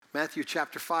Matthew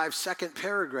chapter 5, second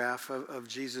paragraph of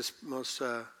Jesus' most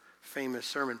famous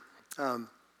sermon. I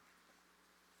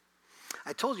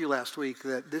told you last week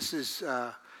that this is,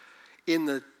 in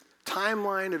the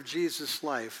timeline of Jesus'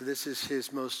 life, this is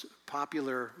his most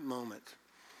popular moment.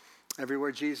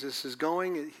 Everywhere Jesus is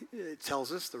going, it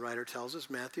tells us, the writer tells us,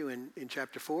 Matthew in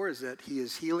chapter 4, is that he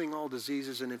is healing all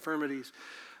diseases and infirmities.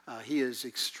 He is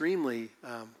extremely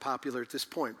popular at this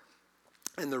point.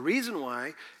 And the reason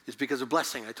why is because of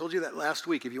blessing. I told you that last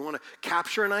week. If you want to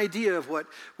capture an idea of what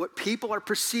people are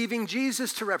perceiving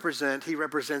Jesus to represent, he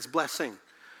represents blessing.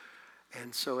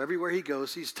 And so everywhere he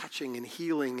goes, he's touching and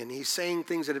healing, and he's saying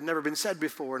things that have never been said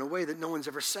before in a way that no one's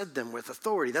ever said them with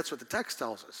authority. That's what the text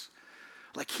tells us.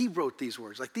 Like he wrote these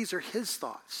words, like these are his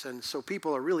thoughts. And so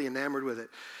people are really enamored with it.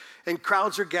 And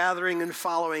crowds are gathering and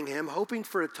following him, hoping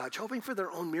for a touch, hoping for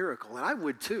their own miracle. And I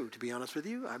would too, to be honest with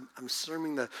you. I'm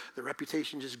assuming the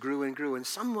reputation just grew and grew. And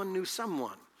someone knew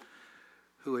someone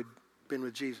who had been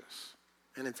with Jesus.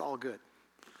 And it's all good.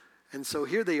 And so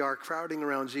here they are crowding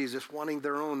around Jesus, wanting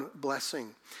their own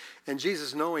blessing. And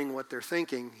Jesus, knowing what they're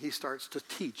thinking, he starts to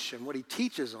teach. And what he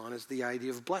teaches on is the idea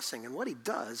of blessing. And what he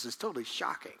does is totally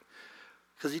shocking.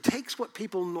 Because he takes what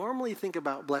people normally think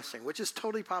about blessing, which is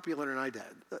totally popular in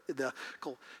the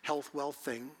health, wealth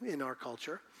thing in our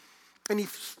culture, and he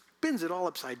spins it all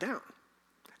upside down.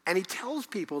 And he tells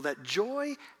people that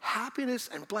joy, happiness,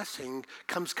 and blessing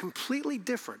comes completely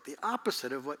different, the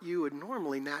opposite of what you would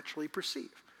normally naturally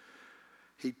perceive.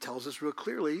 He tells us real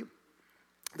clearly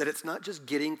that it's not just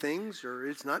getting things, or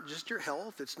it's not just your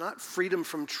health, it's not freedom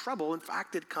from trouble. In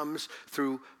fact, it comes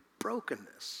through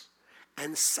brokenness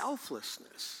and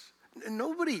selflessness.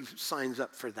 Nobody signs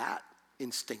up for that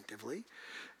instinctively.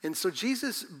 And so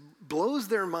Jesus blows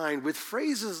their mind with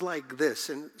phrases like this,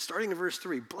 and starting in verse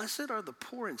 3, blessed are the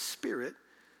poor in spirit,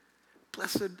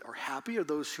 blessed or happy are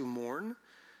those who mourn,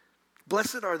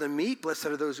 blessed are the meek, blessed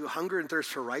are those who hunger and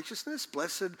thirst for righteousness,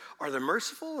 blessed are the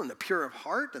merciful and the pure of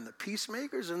heart and the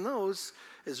peacemakers, and those,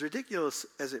 as ridiculous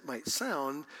as it might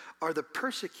sound, are the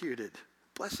persecuted.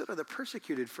 Blessed are the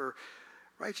persecuted for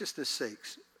righteousness'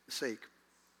 sake.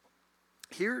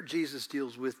 Here, Jesus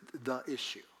deals with the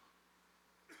issue.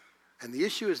 And the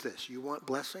issue is this. You want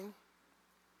blessing?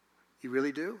 You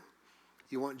really do?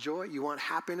 You want joy? You want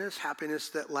happiness? Happiness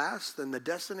that lasts? Then the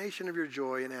destination of your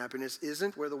joy and happiness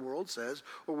isn't where the world says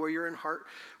or where your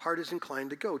heart is inclined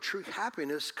to go. True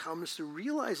happiness comes through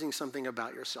realizing something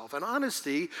about yourself. And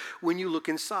honesty, when you look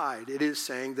inside, it is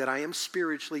saying that I am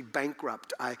spiritually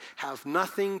bankrupt. I have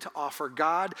nothing to offer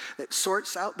God that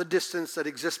sorts out the distance that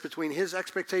exists between his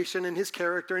expectation and his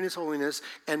character and his holiness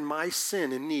and my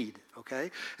sin and need.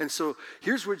 Okay? And so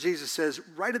here's what Jesus says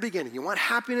right at the beginning. You want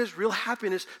happiness, real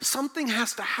happiness, something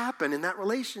has to happen in that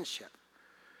relationship.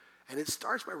 And it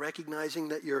starts by recognizing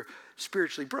that you're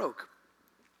spiritually broke.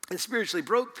 And spiritually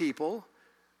broke people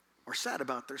are sad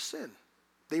about their sin.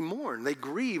 They mourn, they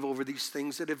grieve over these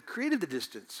things that have created the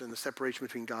distance and the separation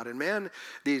between God and man.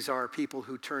 These are people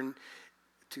who turn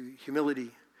to humility.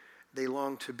 They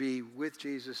long to be with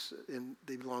Jesus, and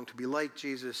they long to be like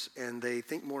Jesus, and they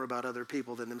think more about other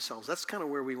people than themselves. That's kind of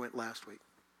where we went last week.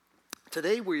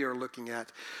 Today we are looking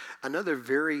at another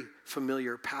very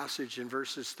familiar passage in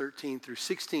verses 13 through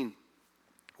 16,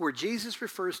 where Jesus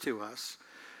refers to us,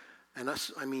 and us,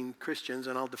 I mean Christians,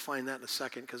 and I'll define that in a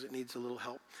second because it needs a little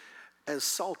help, as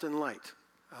salt and light.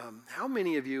 How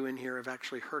many of you in here have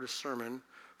actually heard a sermon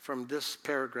from this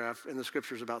paragraph in the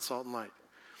scriptures about salt and light?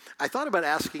 I thought about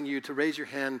asking you to raise your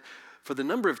hand for the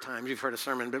number of times you've heard a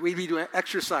sermon, but we'd be doing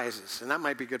exercises, and that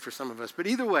might be good for some of us. But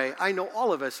either way, I know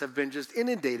all of us have been just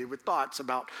inundated with thoughts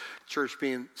about church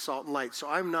being salt and light. So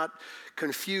I'm not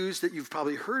confused that you've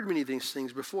probably heard many of these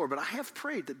things before, but I have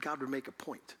prayed that God would make a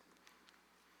point.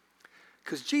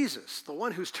 Because Jesus, the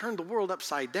one who's turned the world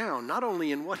upside down, not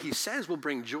only in what he says will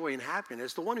bring joy and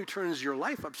happiness, the one who turns your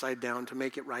life upside down to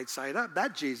make it right side up,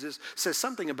 that Jesus says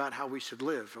something about how we should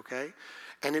live, okay?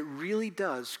 And it really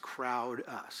does crowd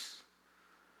us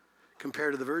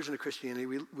compared to the version of Christianity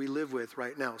we live with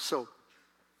right now. So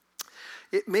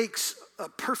it makes a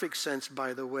perfect sense,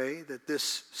 by the way, that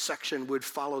this section would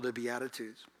follow the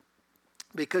Beatitudes.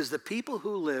 Because the people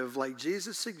who live like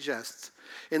Jesus suggests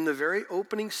in the very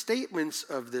opening statements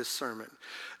of this sermon,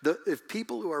 if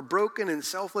people who are broken and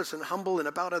selfless and humble and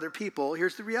about other people,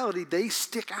 here's the reality, they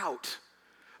stick out.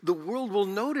 The world will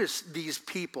notice these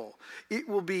people. It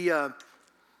will be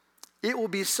it will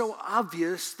be so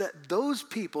obvious that those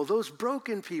people, those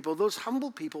broken people, those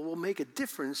humble people will make a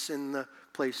difference in the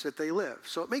place that they live.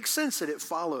 So it makes sense that it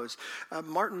follows.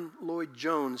 Martin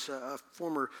Lloyd-Jones, a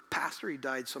former pastor, he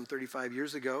died some 35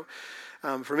 years ago,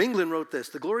 from England, wrote this: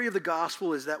 "The glory of the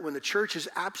gospel is that when the church is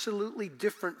absolutely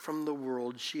different from the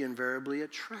world, she invariably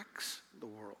attracts the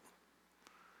world."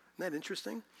 Isn't that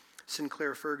interesting?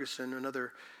 Sinclair Ferguson,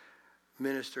 another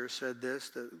minister, said this: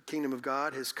 "The kingdom of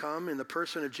God has come in the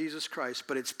person of Jesus Christ,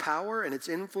 but its power and its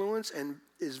influence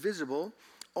is visible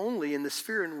only in the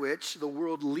sphere in which the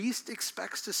world least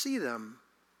expects to see them,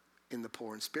 in the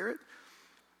poor in spirit,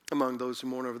 among those who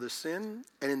mourn over their sin,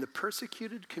 and in the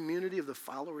persecuted community of the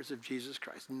followers of Jesus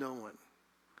Christ." No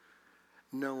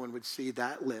one would see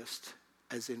that list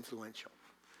as influential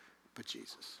but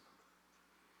Jesus.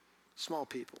 Small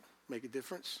people make a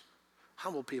difference.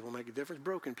 Humble people make a difference.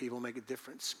 Broken people make a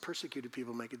difference. Persecuted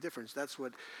people make a difference. That's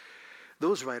what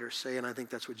those writers say, and I think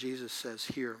that's what Jesus says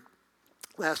here.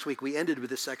 Last week we ended with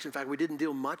this section. In fact, we didn't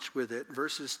deal much with it.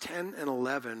 Verses 10 and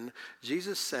 11,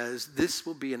 Jesus says this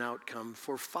will be an outcome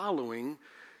for following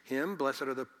him. "Blessed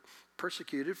are the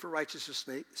persecuted for righteousness'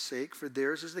 sake, for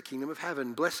theirs is the kingdom of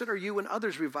heaven. Blessed are you when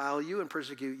others revile you and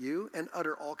persecute you and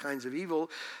utter all kinds of evil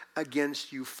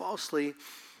against you falsely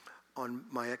on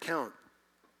my account."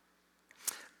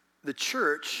 The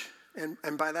church, and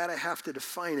by that I have to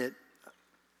define it,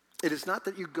 it is not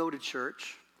that you go to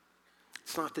church.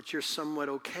 It's not that you're somewhat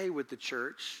okay with the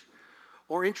church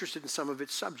or interested in some of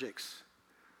its subjects.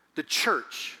 The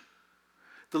church,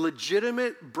 the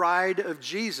legitimate bride of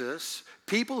Jesus,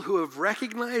 people who have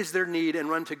recognized their need and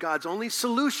run to God's only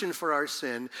solution for our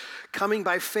sin, coming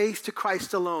by faith to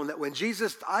Christ alone, that when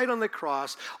Jesus died on the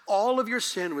cross, all of your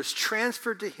sin was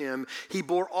transferred to him. He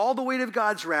bore all the weight of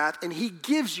God's wrath, and he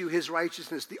gives you his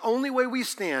righteousness. The only way we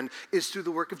stand is through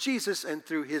the work of Jesus and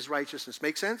through his righteousness.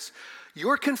 Make sense?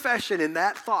 Your confession in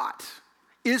that thought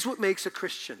is what makes a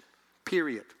Christian,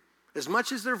 period. As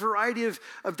much as there are a variety of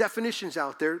definitions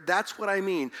out there, that's what I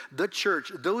mean. The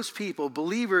church, those people,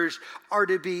 believers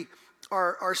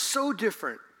are so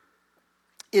different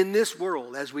in this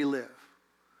world as we live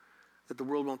that the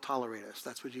world won't tolerate us.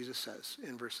 That's what Jesus says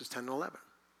in verses 10 and 11.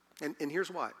 And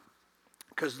here's why.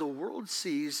 Because the world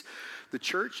sees the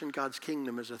church and God's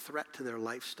kingdom as a threat to their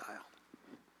lifestyle.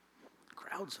 It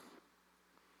crowds them.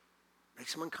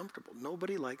 Makes them uncomfortable.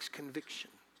 Nobody likes conviction,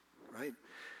 right?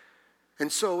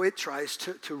 And so it tries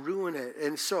to ruin it.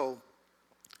 And so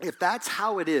if that's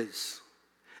how it is,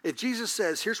 if Jesus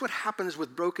says, here's what happens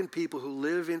with broken people who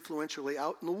live influentially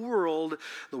out in the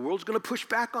world's going to push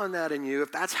back on that in you.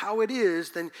 If that's how it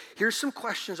is, then here's some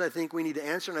questions I think we need to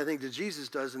answer, and I think that Jesus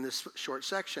does in this short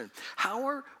section. How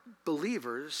are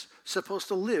believers supposed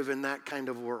to live in that kind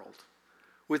of world?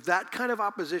 With that kind of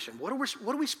opposition? What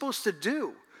are we supposed to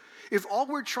do? If all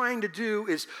we're trying to do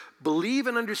is believe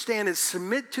and understand and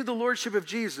submit to the lordship of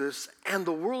Jesus, and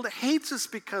the world hates us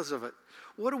because of it,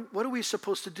 what are we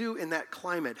supposed to do in that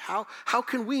climate? How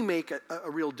can we make a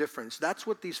real difference? That's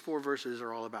what these 4 verses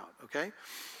are all about, okay?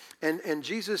 And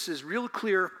Jesus is real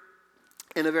clear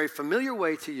in a very familiar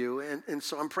way to you, and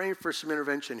so I'm praying for some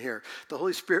intervention here. The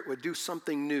Holy Spirit would do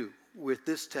something new with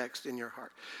this text in your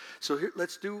heart. So here,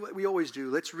 let's do what we always do.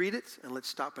 Let's read it, and let's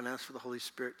stop and ask for the Holy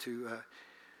Spirit to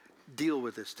deal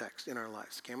with this text in our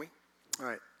lives, can we? All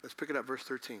right, let's pick it up, verse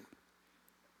 13.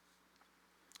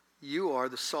 "You are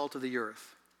the salt of the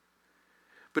earth.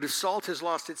 But if salt has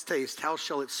lost its taste, how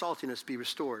shall its saltiness be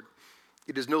restored?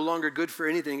 It is no longer good for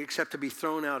anything except to be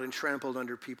thrown out and trampled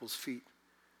under people's feet.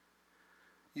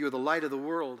 You are the light of the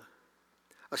world.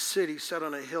 A city set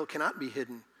on a hill cannot be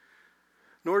hidden.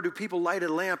 Nor do people light a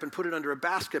lamp and put it under a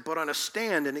basket, but on a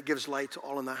stand, and it gives light to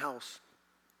all in the house.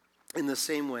 In the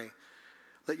same way,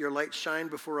 let your light shine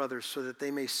before others so that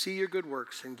they may see your good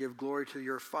works and give glory to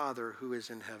your Father who is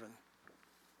in heaven."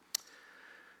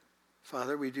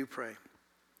 Father, we do pray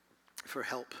for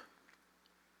help.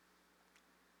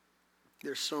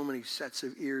 There's so many sets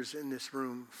of ears in this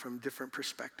room from different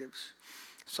perspectives.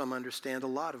 Some understand a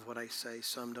lot of what I say.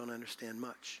 Some don't understand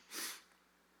much.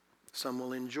 Some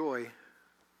will enjoy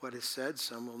what is said.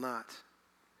 Some will not.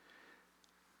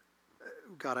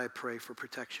 God, I pray for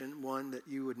protection. One, that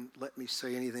you wouldn't let me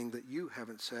say anything that you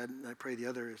haven't said. And I pray the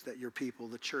other is that your people,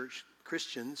 the church,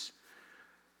 Christians,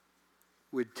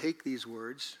 would take these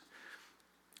words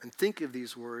and think of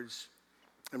these words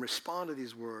and respond to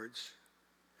these words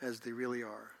as they really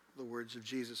are, the words of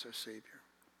Jesus, our Savior.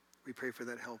 We pray for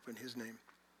that help in his name.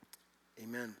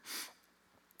 Amen.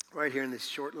 Right here in this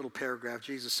short little paragraph,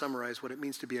 Jesus summarized what it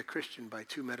means to be a Christian by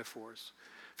 2 metaphors.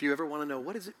 If you ever want to know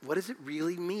what does it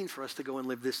really mean for us to go and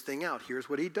live this thing out, here's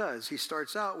what he does. He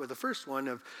starts out with the first one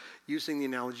of using the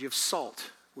analogy of salt,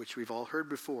 which we've all heard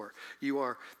before. You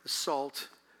are the salt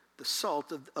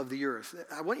of the earth.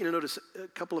 I want you to notice a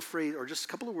couple of phrases, or just a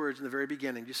couple of words in the very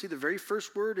beginning. You see the very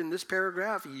first word in this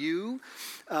paragraph, you.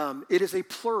 It is a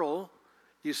plural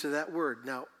use of that word.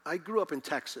 Now, I grew up in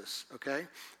Texas, okay?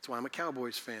 That's why I'm a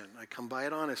Cowboys fan. I come by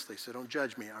it honestly, so don't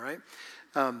judge me, all right?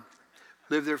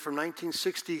 Lived there from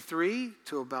 1963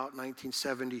 to about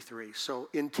 1973. So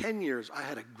in 10 years, I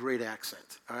had a great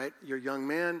accent, all right? You're a young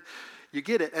man, you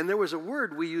get it. And there was a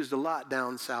word we used a lot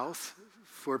down south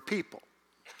for people.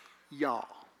 Y'all.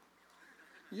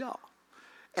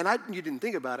 And you didn't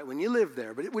think about it when you lived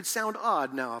there, but it would sound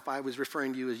odd now if I was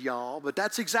referring to you as y'all, but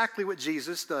that's exactly what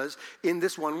Jesus does in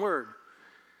this one word.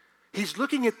 He's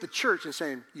looking at the church and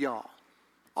saying, y'all,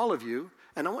 all of you,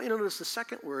 and I want you to notice the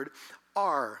second word,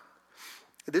 are.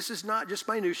 This is not just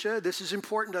minutia. This is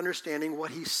important to understanding what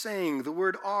he's saying. The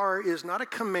word are is not a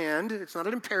command. It's not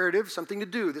an imperative, something to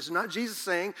do. This is not Jesus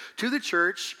saying to the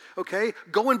church, okay,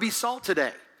 go and be salt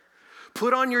today.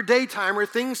 Put on your day timer,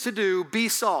 things to do, be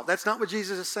salt. That's not what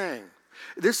Jesus is saying.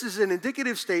 This is an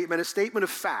indicative statement, a statement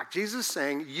of fact. Jesus is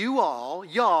saying,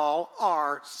 y'all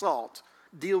are salt.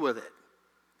 Deal with it.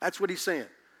 That's what he's saying.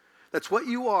 That's what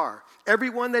you are.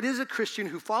 Everyone that is a Christian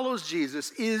who follows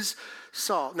Jesus is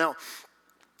salt. Now,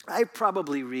 I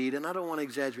probably read, and I don't want to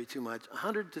exaggerate too much,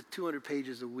 100 to 200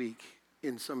 pages a week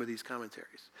in some of these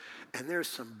commentaries. And there's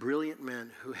some brilliant men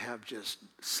who have just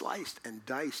sliced and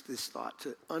diced this thought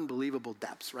to unbelievable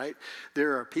depths, right?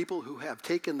 There are people who have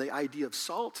taken the idea of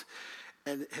salt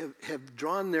and have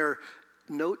drawn their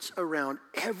notes around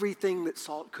everything that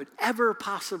salt could ever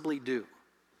possibly do.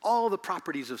 All the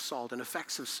properties of salt and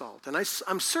effects of salt. And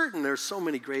I'm certain there's so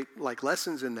many great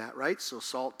lessons in that, right? So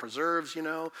salt preserves,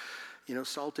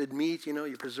 salted meat,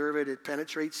 you preserve it, it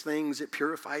penetrates things, it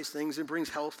purifies things, it brings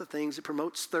health to things, it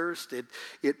promotes thirst,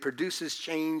 it produces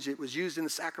change, it was used in the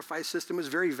sacrifice system, it was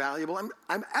very valuable.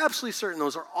 I'm absolutely certain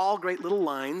those are all great little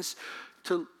lines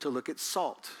to look at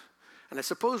salt. And I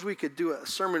suppose we could do a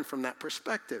sermon from that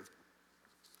perspective.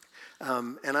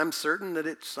 And I'm certain that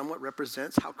it somewhat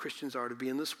represents how Christians are to be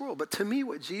in this world. But to me,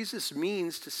 what Jesus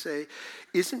means to say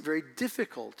isn't very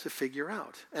difficult to figure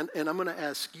out. And I'm going to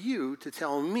ask you to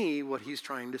tell me what he's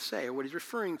trying to say, or what he's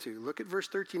referring to. Look at verse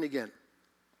 13 again.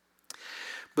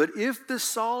 But if the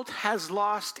salt has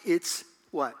lost its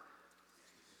what?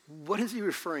 What is he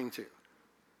referring to?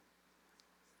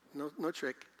 No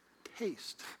trick.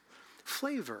 Taste.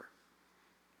 Flavor.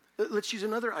 Let's use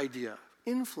another idea.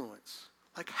 Influence.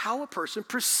 Like how a person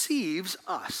perceives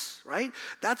us, right?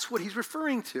 That's what he's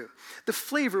referring to. The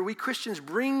flavor we Christians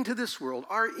bring to this world,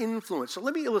 our influence. So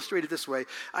let me illustrate it this way.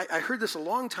 I heard this a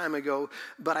long time ago,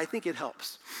 but I think it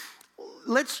helps.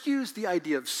 Let's use the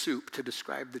idea of soup to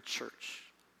describe the church.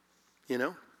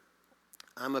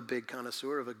 I'm a big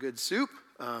connoisseur of a good soup,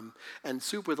 and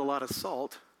soup with a lot of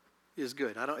salt is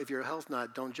good. If you're a health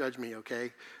nut, don't judge me,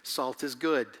 okay? Salt is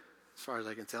good, as far as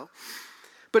I can tell.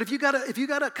 But if you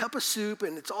got a cup of soup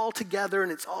and it's all together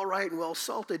and it's all right and well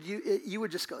salted, you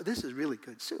would just go, this is really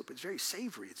good soup. It's very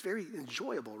savory. It's very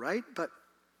enjoyable, right? But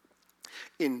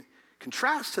in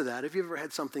contrast to that, if you ever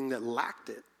had something that lacked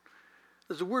it,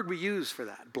 there's a word we use for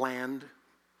that, bland.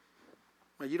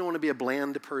 Well, you don't want to be a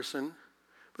bland person.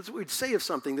 But it's what we'd say of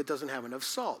something that doesn't have enough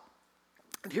salt.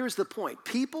 And here's the point.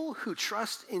 People who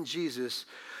trust in Jesus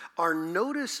are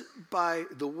noticed by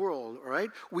the world, all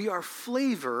right? We are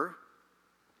flavor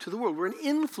to the world. We're an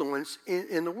influence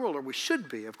in the world, or we should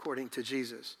be, according to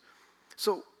Jesus.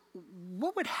 So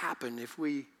what would happen if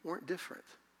we weren't different?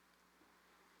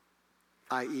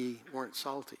 I.e., weren't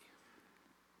salty.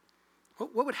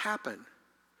 What would happen?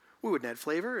 We wouldn't add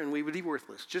flavor and we would be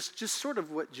worthless. Just sort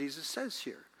of what Jesus says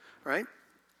here, right?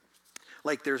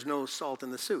 Like there's no salt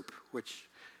in the soup, which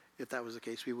if that was the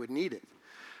case, we wouldn't eat it.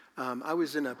 I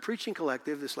was in a preaching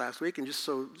collective this last week, and just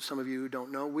so some of you who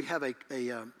don't know, we have a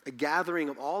gathering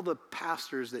of all the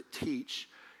pastors that teach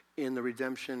in the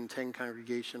Redemption 10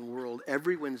 congregation world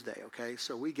every Wednesday, okay?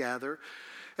 So we gather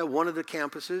at one of the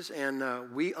campuses,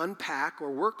 and we unpack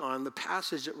or work on the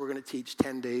passage that we're going to teach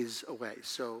 10 days away.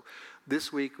 So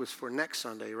this week was for next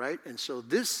Sunday, right? And so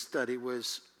this study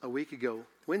was a week ago,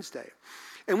 Wednesday.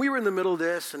 And we were in the middle of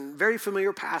this, and very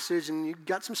familiar passage, and you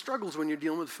got some struggles when you're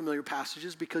dealing with familiar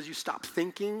passages because you stop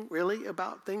thinking, really,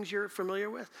 about things you're familiar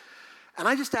with. And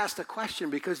I just asked a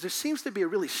question because there seems to be a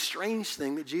really strange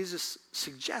thing that Jesus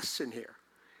suggests in here.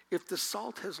 If the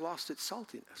salt has lost its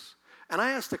saltiness. And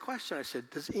I asked the question, I said,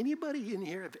 have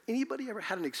anybody ever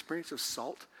had an experience of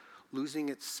salt losing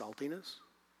its saltiness?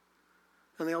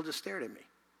 And they all just stared at me.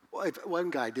 One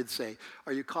guy did say,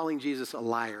 are you calling Jesus a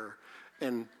liar?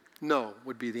 And no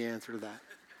would be the answer to that.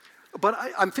 But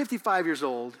I'm 55 years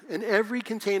old, and every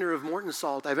container of Morton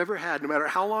salt I've ever had, no matter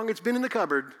how long it's been in the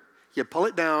cupboard, you pull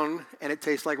it down, and it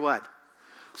tastes like what?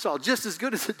 Salt. Just as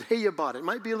good as the day you bought it. It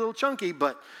might be a little chunky,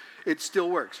 but it still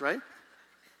works, right?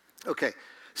 Okay.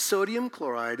 Sodium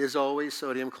chloride is always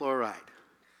sodium chloride,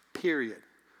 period.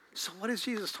 So what is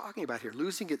Jesus talking about here?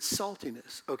 Losing its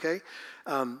saltiness, okay?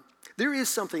 There is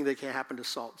something that can happen to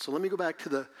salt. So let me go back to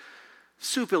the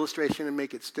soup illustration and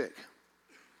make it stick.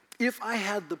 If I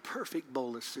had the perfect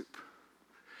bowl of soup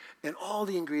and all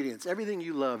the ingredients, everything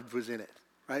you loved was in it,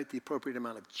 right? The appropriate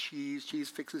amount of cheese. Cheese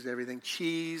fixes everything.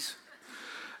 Cheese.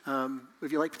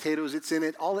 If you like potatoes, it's in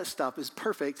it. All that stuff is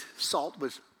perfect. Salt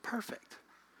was perfect.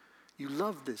 You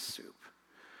love this soup.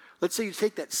 Let's say you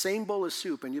take that same bowl of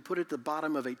soup and you put it at the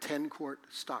bottom of a 10-quart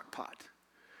stock pot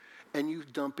and you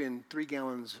dump in 3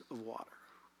 gallons of water.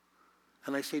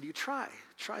 And I say to you, try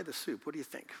the soup. What do you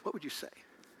think? What would you say?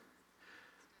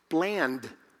 Bland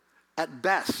at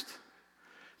best.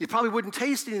 You probably wouldn't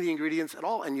taste any of the ingredients at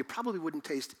all, and you probably wouldn't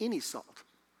taste any salt.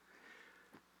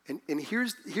 And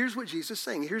here's what Jesus is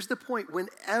saying. Here's the point.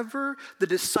 Whenever the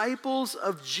disciples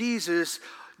of Jesus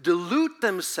dilute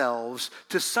themselves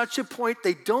to such a point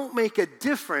they don't make a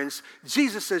difference,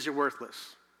 Jesus says you're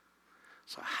worthless.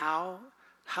 So how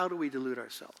do we dilute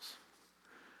ourselves?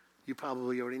 You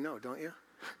probably already know, don't you?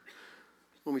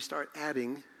 When we start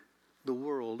adding the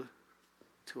world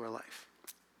to our life.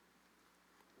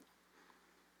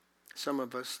 Some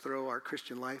of us throw our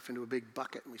Christian life into a big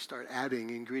bucket and we start adding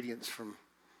ingredients from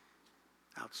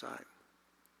outside.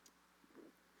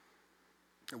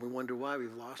 And we wonder why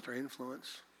we've lost our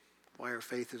influence, why our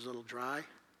faith is a little dry,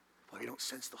 why we don't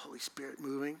sense the Holy Spirit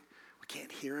moving, we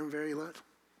can't hear him very much.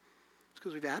 It's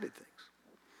because we've added things.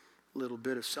 A little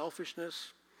bit of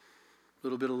selfishness, a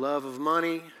little bit of love of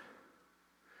money,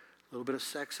 a little bit of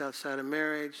sex outside of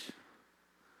marriage,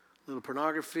 a little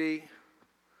pornography, a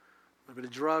little bit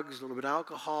of drugs, a little bit of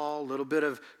alcohol, a little bit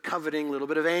of coveting, a little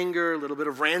bit of anger, a little bit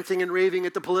of ranting and raving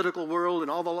at the political world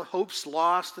and all the hopes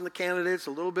lost in the candidates,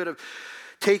 a little bit of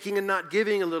taking and not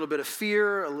giving, a little bit of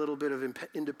fear, a little bit of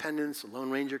independence, a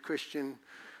Lone Ranger Christian,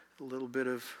 a little bit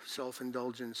of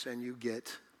self-indulgence, and you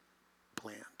get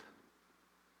bland.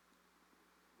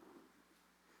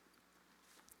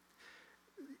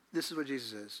 This is what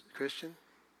Jesus says. Christian,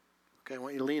 okay, I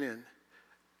want you to lean in.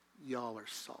 Y'all are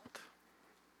salt.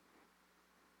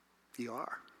 You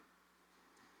are.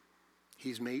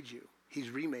 He's made you. He's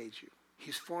remade you.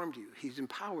 He's formed you. He's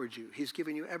empowered you. He's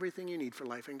given you everything you need for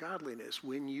life and godliness.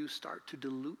 When you start to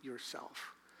dilute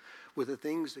yourself with the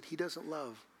things that he doesn't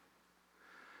love,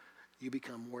 you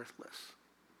become worthless.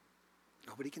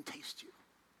 Nobody can taste you.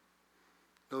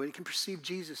 Nobody can perceive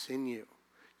Jesus in you.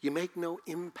 You make no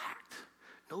impact.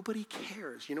 Nobody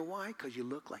cares. You know why? Because you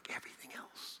look like everything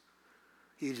else.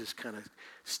 You just kind of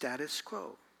status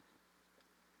quo.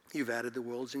 You've added the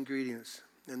world's ingredients,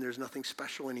 and there's nothing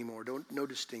special anymore, no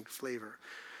distinct flavor.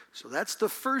 So that's the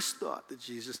first thought that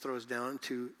Jesus throws down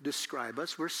to describe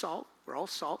us. We're salt. We're all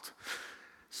salt.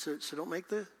 So don't make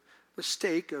the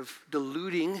mistake of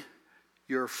diluting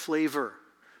your flavor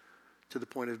to the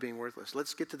point of being worthless.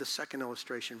 Let's get to the second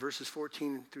illustration. Verses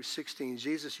 14 through 16,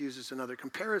 Jesus uses another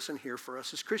comparison here for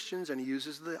us as Christians, and he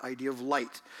uses the idea of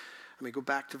light. Let me go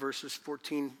back to verses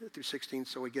 14 through 16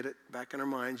 so we get it back in our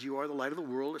minds. You are the light of the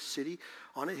world. A city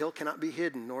on a hill cannot be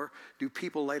hidden, nor do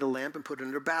people light a lamp and put it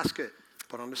under a basket,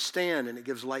 but on a stand, and it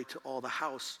gives light to all the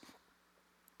house.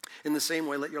 In the same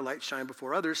way, let your light shine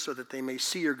before others so that they may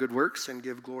see your good works and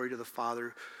give glory to the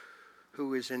Father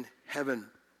who is in heaven.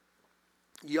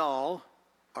 Y'all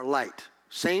are light.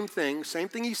 Same thing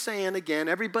he's saying again.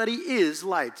 Everybody is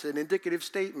light. It's an indicative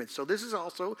statement. So this is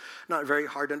also not very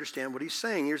hard to understand what he's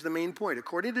saying. Here's the main point.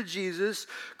 According to Jesus,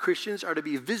 Christians are to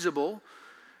be visible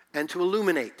and to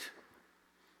illuminate.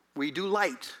 We do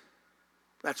light.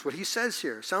 That's what he says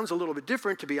here. Sounds a little bit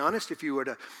different, to be honest, if you were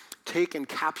to take and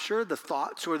capture the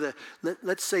thoughts or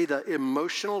let's say the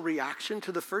emotional reaction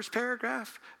to the first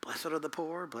paragraph. Blessed are the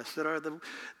poor, blessed are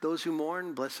those who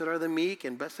mourn, blessed are the meek,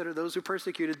 and blessed are those who are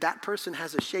persecuted. That person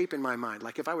has a shape in my mind.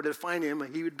 Like if I were to define him,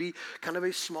 he would be kind of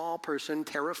a small person,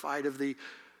 terrified of the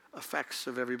effects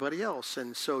of everybody else.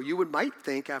 And so you might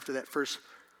think after that first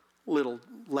little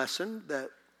lesson that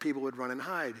people would run and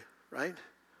hide, right?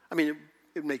 I mean,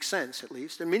 it makes sense at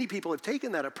least. And many people have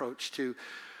taken that approach to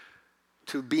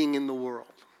being in the world.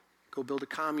 Go build a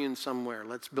commune somewhere.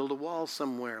 Let's build a wall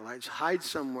somewhere. Let's hide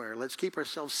somewhere. Let's keep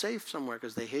ourselves safe somewhere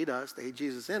because they hate us. They hate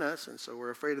Jesus in us, and so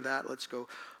we're afraid of that. Let's go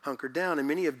hunker down. And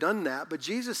many have done that, but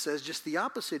Jesus says just the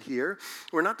opposite here.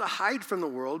 We're not to hide from the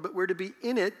world, but we're to be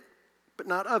in it but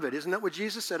not of it. Isn't that what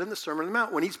Jesus said in the Sermon on the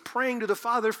Mount? When he's praying to the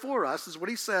Father for us, is what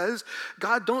he says,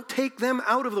 God, don't take them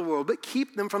out of the world, but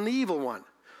keep them from the evil one.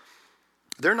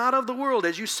 They're not of the world.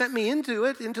 As you sent me into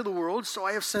the world, so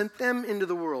I have sent them into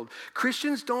the world.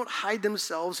 Christians don't hide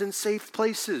themselves in safe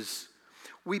places.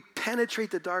 We penetrate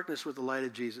the darkness with the light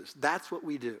of Jesus. That's what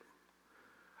we do.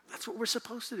 That's what we're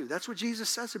supposed to do. That's what Jesus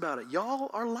says about it. Y'all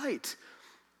are light.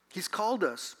 He's called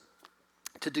us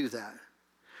to do that.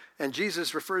 And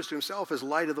Jesus refers to himself as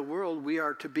light of the world. We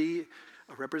are to be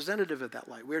a representative of that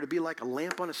light. We are to be like a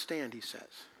lamp on a stand, he says,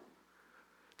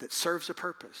 that serves a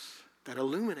purpose, that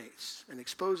illuminates and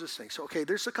exposes things. So, okay,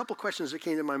 there's a couple questions that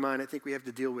came to my mind I think we have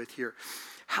to deal with here.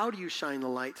 How do you shine the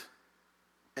light?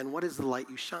 And what is the light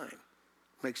you shine?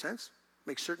 Make sense?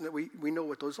 Make certain that we know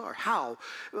what those are. How?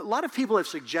 A lot of people have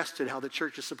suggested how the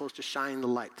church is supposed to shine the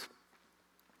light.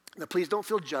 Now, please don't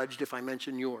feel judged if I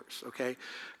mention yours, okay?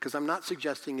 Because I'm not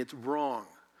suggesting it's wrong.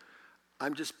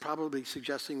 I'm just probably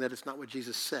suggesting that it's not what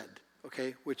Jesus said,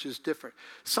 okay, which is different.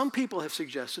 Some people have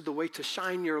suggested the way to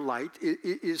shine your light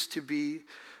is to be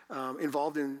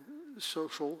involved in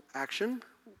social action,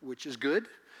 which is good.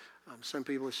 Some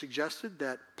people have suggested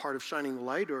that part of shining the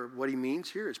light, or what he means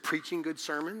here, is preaching good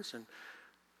sermons, and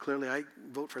clearly I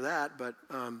vote for that, but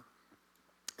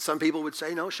some people would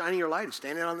say, no, shining your light is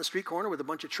standing out on the street corner with a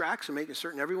bunch of tracts and making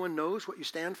certain everyone knows what you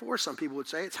stand for. Some people would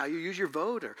say it's how you use your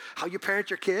vote, or how you parent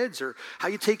your kids, or how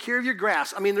you take care of your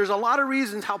grass. I mean, there's a lot of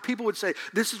reasons how people would say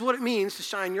this is what it means to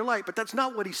shine your light, but that's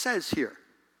not what he says here.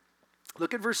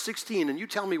 Look at verse 16, and you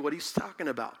tell me what he's talking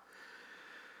about.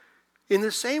 In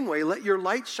the same way, let your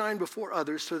light shine before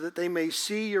others so that they may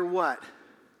see your what?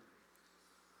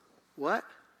 What?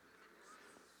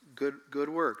 Good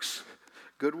works.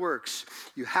 Good works.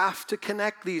 You have to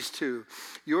connect these two.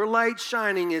 Your light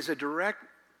shining is a direct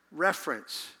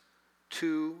reference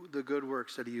to the good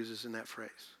works that he uses in that phrase.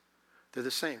 They're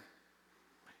the same.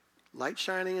 Light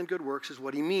shining and good works is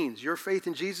what he means. Your faith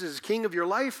in Jesus as King of your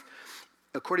life,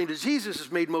 according to Jesus,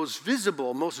 is made most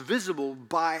visible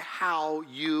by how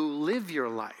you live your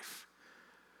life.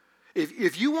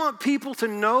 If you want people to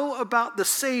know about the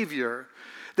Savior,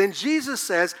 then Jesus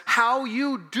says how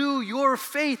you do your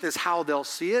faith is how they'll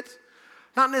see it.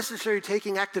 Not necessarily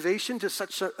taking activation to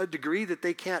such a degree that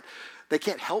they can't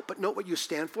help but know what you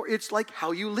stand for. It's like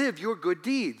how you live your good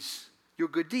deeds. Your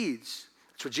good deeds.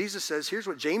 That's what Jesus says. Here's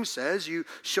what James says. You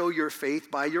show your faith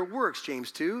by your works,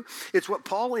 James 2. It's what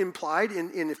Paul implied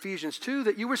in Ephesians 2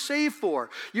 that you were saved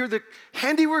for. You're the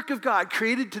handiwork of God,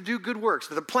 created to do good works.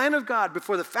 The plan of God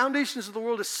before the foundations of the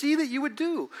world to see that you would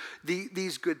do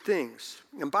these good things.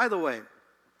 And by the way,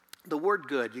 the word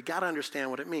good, you got to understand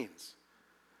what it means.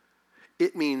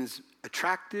 It means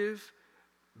attractive,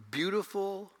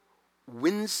 beautiful,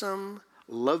 winsome,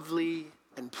 lovely,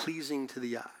 and pleasing to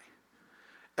the eye.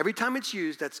 Every time it's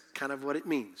used, that's kind of what it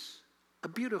means. A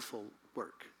beautiful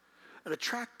work, an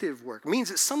attractive work. It means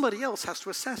that somebody else has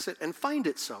to assess it and find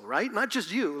it so, right? Not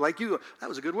just you, like you. That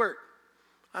was a good work.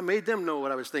 I made them know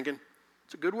what I was thinking.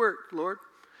 It's a good work, Lord.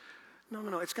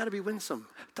 No. It's got to be winsome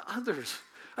to others,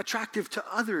 attractive to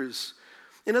others.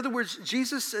 In other words,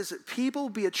 Jesus says that people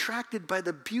be attracted by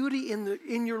the beauty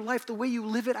in your life, the way you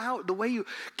live it out, the way you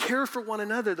care for one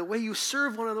another, the way you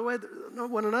serve one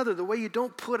another, the way you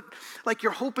don't put like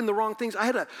your hope in the wrong things. I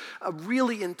had a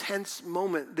really intense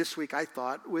moment this week, I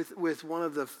thought, with one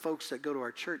of the folks that go to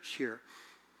our church here.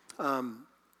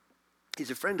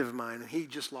 He's a friend of mine, and he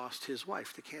just lost his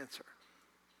wife to cancer.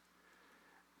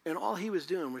 And all he was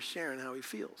doing was sharing how he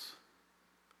feels.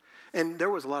 And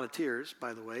there was a lot of tears,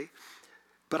 by the way.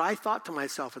 But I thought to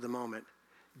myself at the moment,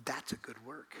 that's a good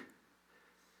work.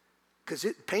 Because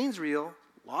pain's real,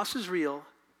 loss is real,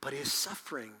 but his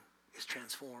suffering is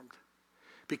transformed.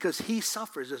 Because he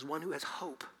suffers as one who has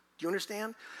hope. Do you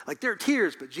understand? Like there are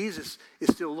tears, but Jesus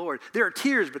is still Lord. There are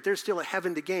tears, but there's still a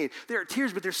heaven to gain. There are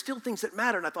tears, but there's still things that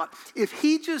matter. And I thought, if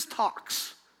he just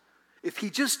talks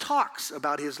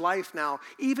about his life now,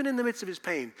 even in the midst of his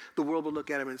pain, the world will look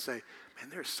at him and say, man,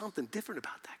 there's something different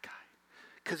about that guy.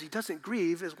 Because he doesn't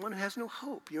grieve as one who has no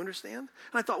hope. You understand?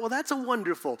 And I thought, well, that's a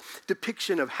wonderful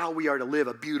depiction of how we are to live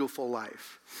a beautiful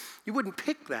life. You wouldn't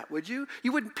pick that, would you?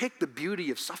 You wouldn't pick the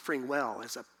beauty of suffering well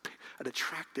as an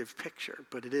attractive picture,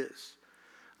 but it is.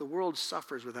 The world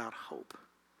suffers without hope.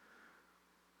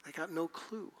 They got no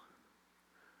clue.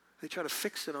 They try to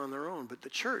fix it on their own. But the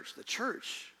church,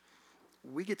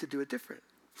 we get to do it different.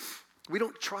 We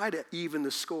don't try to even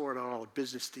the score on all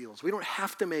business deals. We don't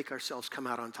have to make ourselves come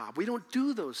out on top. We don't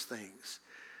do those things.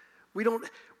 We don't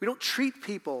treat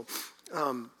people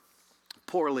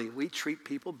poorly. We treat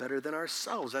people better than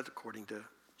ourselves. That's according to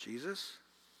Jesus.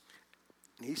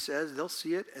 And he says they'll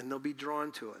see it and they'll be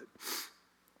drawn to it.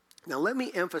 Now, let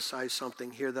me emphasize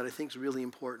something here that I think is really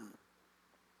important.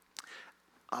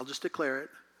 I'll just declare it.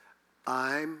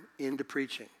 I'm into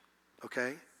preaching,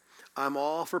 okay? I'm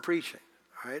all for preaching,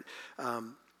 all right?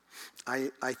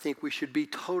 I think we should be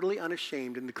totally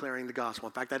unashamed in declaring the gospel.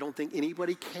 In fact, I don't think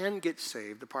anybody can get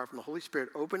saved apart from the Holy Spirit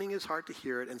opening his heart to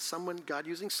hear it and God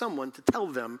using someone to tell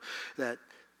them that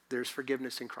there's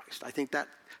forgiveness in Christ. I think that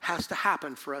has to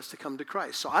happen for us to come to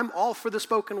Christ. So I'm all for the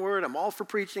spoken word. I'm all for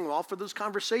preaching. I'm all for those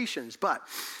conversations. But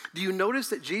do you notice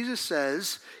that Jesus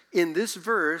says in this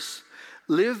verse,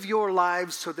 live your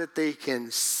lives so that they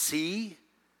can see?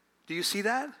 Do you see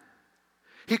that?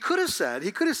 He could have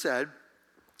said,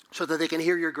 so that they can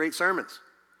hear your great sermons.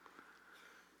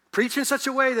 Preach in such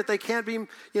a way that they can't be,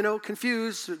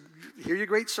 confused, hear your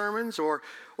great sermons, or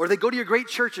they go to your great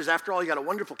churches. After all, you got a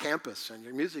wonderful campus and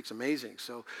your music's amazing.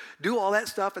 So do all that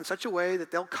stuff in such a way that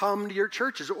they'll come to your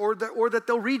churches, or that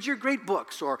they'll read your great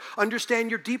books, or understand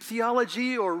your deep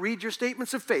theology, or read your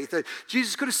statements of faith.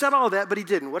 Jesus could have said all that, but he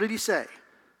didn't. What did he say?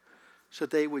 So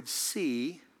they would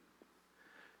see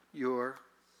your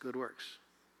good works.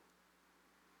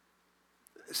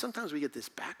 Sometimes we get this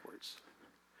backwards.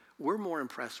 We're more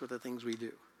impressed with the things we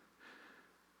do.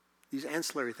 These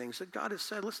ancillary things that God has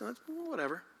said, listen, that's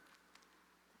whatever.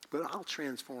 But I'll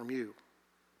transform you,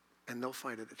 and they'll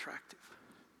find it attractive.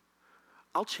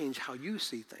 I'll change how you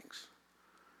see things,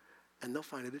 and they'll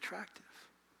find it attractive.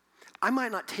 I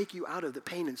might not take you out of the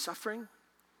pain and suffering,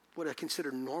 what I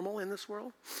consider normal in this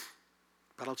world,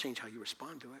 but I'll change how you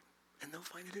respond to it, and they'll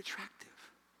find it attractive.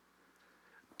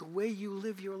 The way you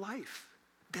live your life,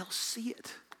 they'll see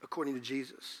it, according to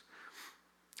Jesus.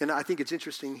 And I think it's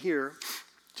interesting here,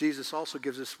 Jesus also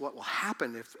gives us what will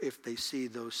happen if they see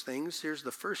those things. Here's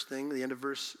the first thing, the end of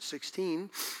verse 16.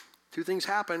 Two things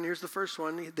happen. Here's the first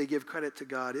one. They give credit to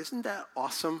God. Isn't that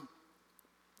awesome?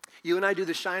 You and I do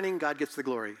the shining, God gets the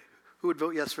glory. Who would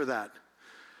vote yes for that?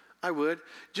 I would.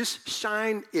 Just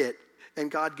shine it, and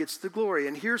God gets the glory.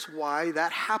 And here's why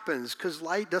that happens, because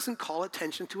light doesn't call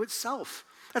attention to itself.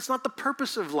 That's not the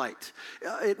purpose of light.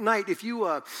 At night, if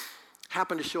you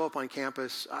happen to show up on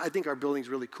campus, I think our building's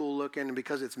really cool looking, and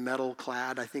because it's metal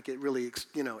clad, I think it really,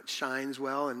 it shines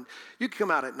well. And you can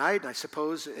come out at night, I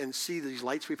suppose, and see these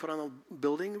lights we put on the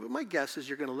building. But my guess is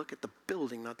you're going to look at the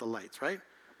building, not the lights, right?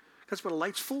 That's what a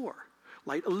light's for.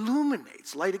 Light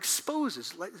illuminates, light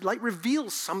exposes, light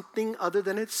reveals something other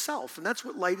than itself. And that's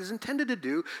what light is intended to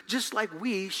do, just like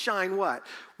we shine what?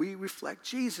 We reflect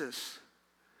Jesus.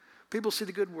 People see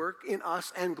the good work in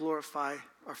us and glorify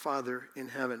our Father in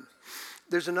heaven.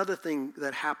 There's another thing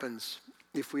that happens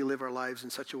if we live our lives in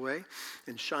such a way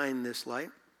and shine this light.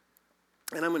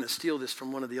 And I'm going to steal this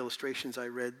from one of the illustrations I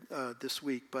read this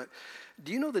week. But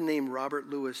do you know the name Robert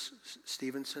Louis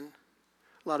Stevenson?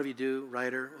 A lot of you do,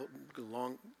 writer,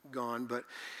 long gone. But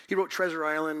he wrote Treasure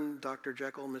Island, Dr.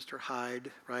 Jekyll, Mr. Hyde,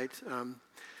 right?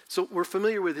 So we're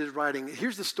familiar with his writing.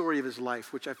 Here's the story of his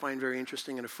life, which I find very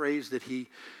interesting, and a phrase that he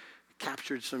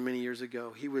captured so many years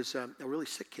ago. He was a really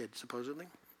sick kid, supposedly,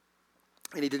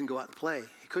 and he didn't go out to play.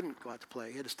 He couldn't go out to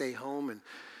play. He had to stay home and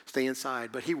stay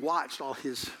inside, but he watched all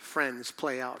his friends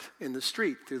play out in the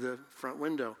street through the front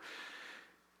window.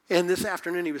 And this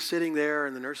afternoon, he was sitting there,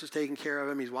 and the nurse is taking care of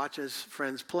him. He's watching his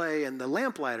friends play, and the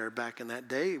lamplighter back in that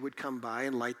day would come by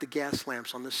and light the gas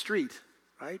lamps on the street,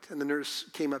 right? And the nurse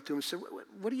came up to him and said,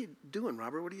 what are you doing,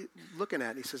 Robert? What are you looking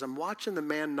at? And he says, I'm watching the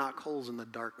man knock holes in the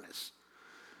darkness.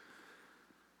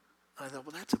 I thought,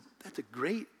 well, that's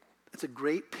a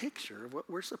great picture of what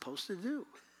we're supposed to do,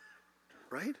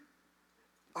 right?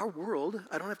 Our world,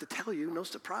 I don't have to tell you, no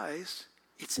surprise,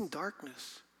 it's in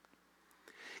darkness.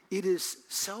 It is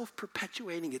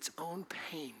self-perpetuating its own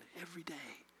pain every day.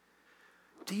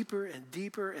 Deeper and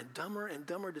deeper and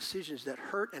dumber decisions that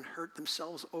hurt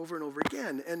themselves over and over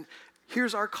again. And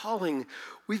here's our calling.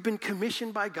 We've been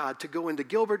commissioned by God to go into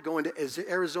Gilbert, go into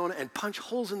Arizona, and punch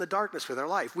holes in the darkness with our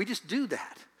life. We just do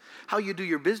that. How you do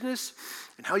your business,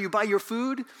 and how you buy your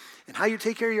food, and how you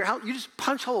take care of your house. You just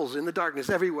punch holes in the darkness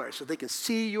everywhere so they can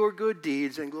see your good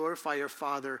deeds and glorify your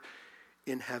Father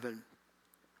in heaven.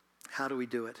 How do we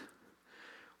do it?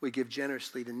 We give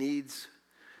generously to needs.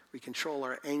 We control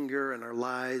our anger and our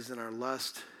lies and our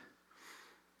lust.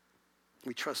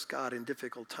 We trust God in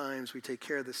difficult times. We take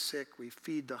care of the sick. We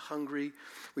feed the hungry.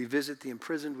 We visit the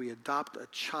imprisoned. We adopt a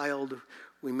child.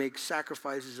 We make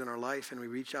sacrifices in our life, and we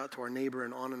reach out to our neighbor,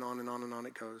 and on and on and on and on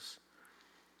it goes.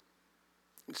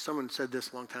 Someone said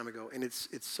this a long time ago, and it's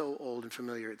so old and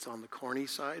familiar. It's on the corny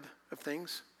side of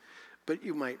things. But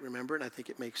you might remember, and I think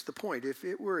it makes the point. If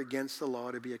it were against the law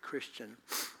to be a Christian,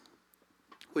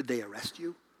 would they arrest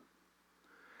you?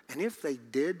 And if they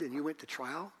did and you went to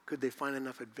trial, could they find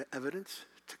enough evidence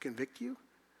to convict you?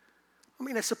 I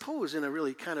mean, I suppose in a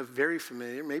really kind of very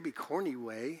familiar, maybe corny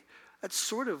way, that's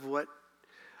sort of what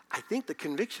I think the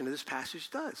conviction of this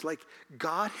passage does. Like,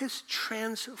 God has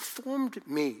transformed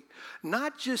me,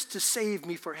 not just to save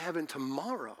me for heaven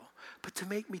tomorrow, but to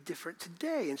make me different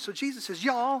today. And so Jesus says,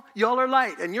 y'all are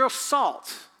light and you're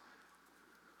salt.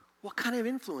 What kind of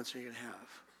influence are you going to have?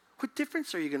 What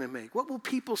difference are you going to make? What will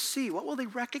people see? What will they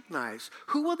recognize?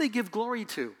 Who will they give glory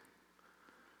to?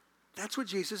 That's what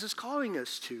Jesus is calling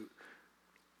us to.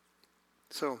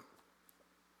 So,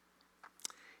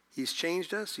 he's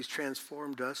changed us, he's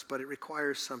transformed us, but it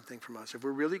requires something from us. If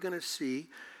we're really going to see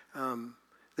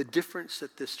the difference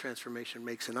that this transformation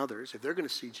makes in others, if they're going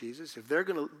to see Jesus, if they're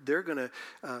going to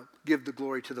give the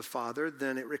glory to the Father,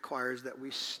 then it requires that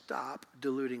we stop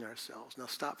deluding ourselves. Now,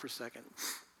 stop for a second.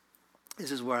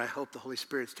 This is where I hope the Holy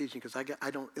Spirit's teaching, because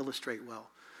I don't illustrate well.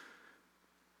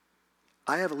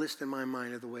 I have a list in my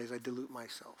mind of the ways I dilute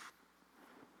myself.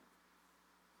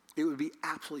 It would be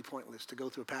absolutely pointless to go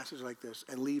through a passage like this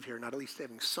and leave here not at least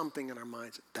having something in our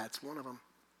minds. That's one of them.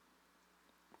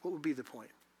 What would be the point?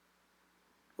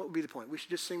 What would be the point? We should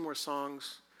just sing more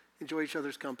songs, enjoy each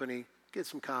other's company, get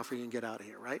some coffee, and get out of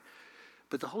here, right?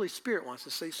 But the Holy Spirit wants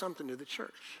to say something to the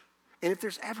church. And if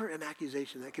there's ever an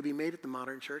accusation that could be made at the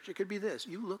modern church, it could be this: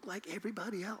 you look like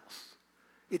everybody else.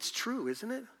 It's true,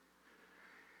 isn't it?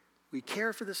 We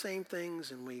care for the same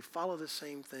things, and we follow the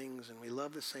same things, and we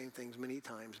love the same things many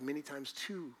times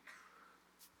too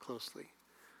closely.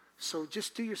 So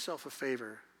just do yourself a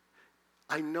favor.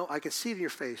 I know, I can see it in your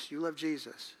face. You love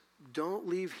Jesus. Don't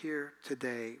leave here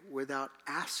today without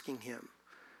asking him,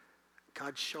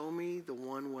 God, show me the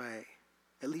one way,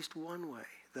 at least one way,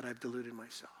 that I've deluded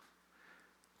myself.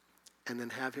 And then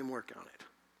have him work on it.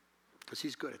 Because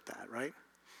he's good at that, right?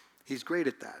 He's great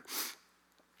at that.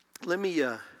 Let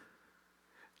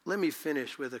me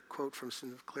finish with a quote from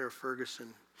Sinclair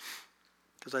Ferguson,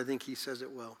 because I think he says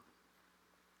it well.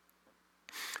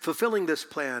 Fulfilling this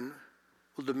plan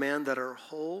will demand that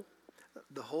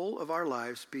the whole of our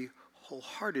lives be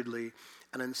wholeheartedly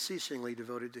and unceasingly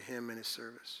devoted to him and his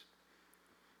service.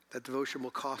 That devotion will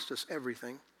cost us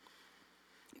everything.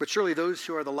 But surely those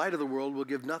who are the light of the world will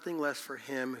give nothing less for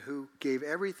him who gave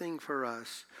everything for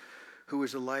us, who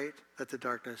is a light that the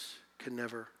darkness can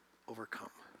never overcome.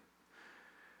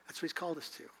 That's what he's called us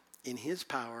to. In his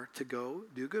power to go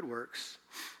do good works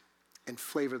and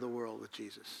flavor the world with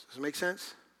Jesus. Does it make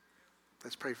sense?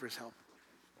 Let's pray for his help.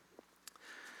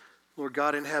 Lord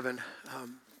God in heaven,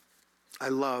 I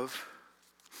love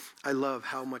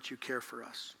how much you care for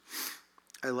us.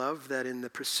 I love that in the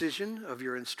precision of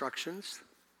your instructions,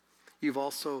 you've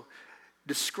also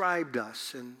described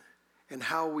us and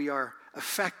how we are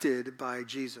affected by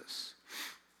Jesus.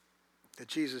 That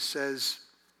Jesus says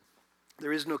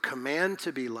there is no command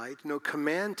to be light, no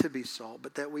command to be salt,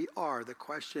 but that we are. The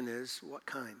question is, what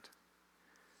kind?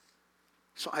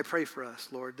 So I pray for us,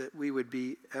 Lord, that we would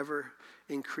be ever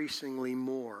increasingly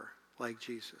more like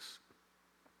Jesus.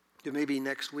 That maybe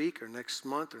next week or next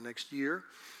month or next year,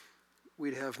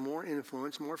 we'd have more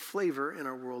influence, more flavor in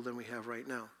our world than we have right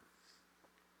now.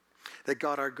 That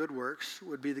God, our good works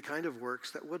would be the kind of works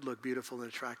that would look beautiful and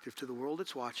attractive to the world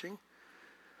that's watching.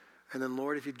 And then,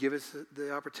 Lord, if you'd give us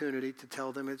the opportunity to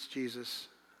tell them it's Jesus,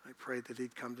 I pray that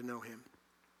they'd come to know him.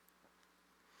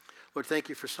 Lord, thank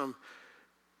you for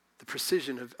the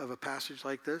precision of a passage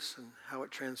like this and how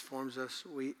it transforms us.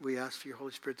 We ask for your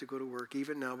Holy Spirit to go to work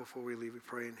even now before we leave. We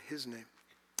pray in his name.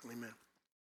 Amen.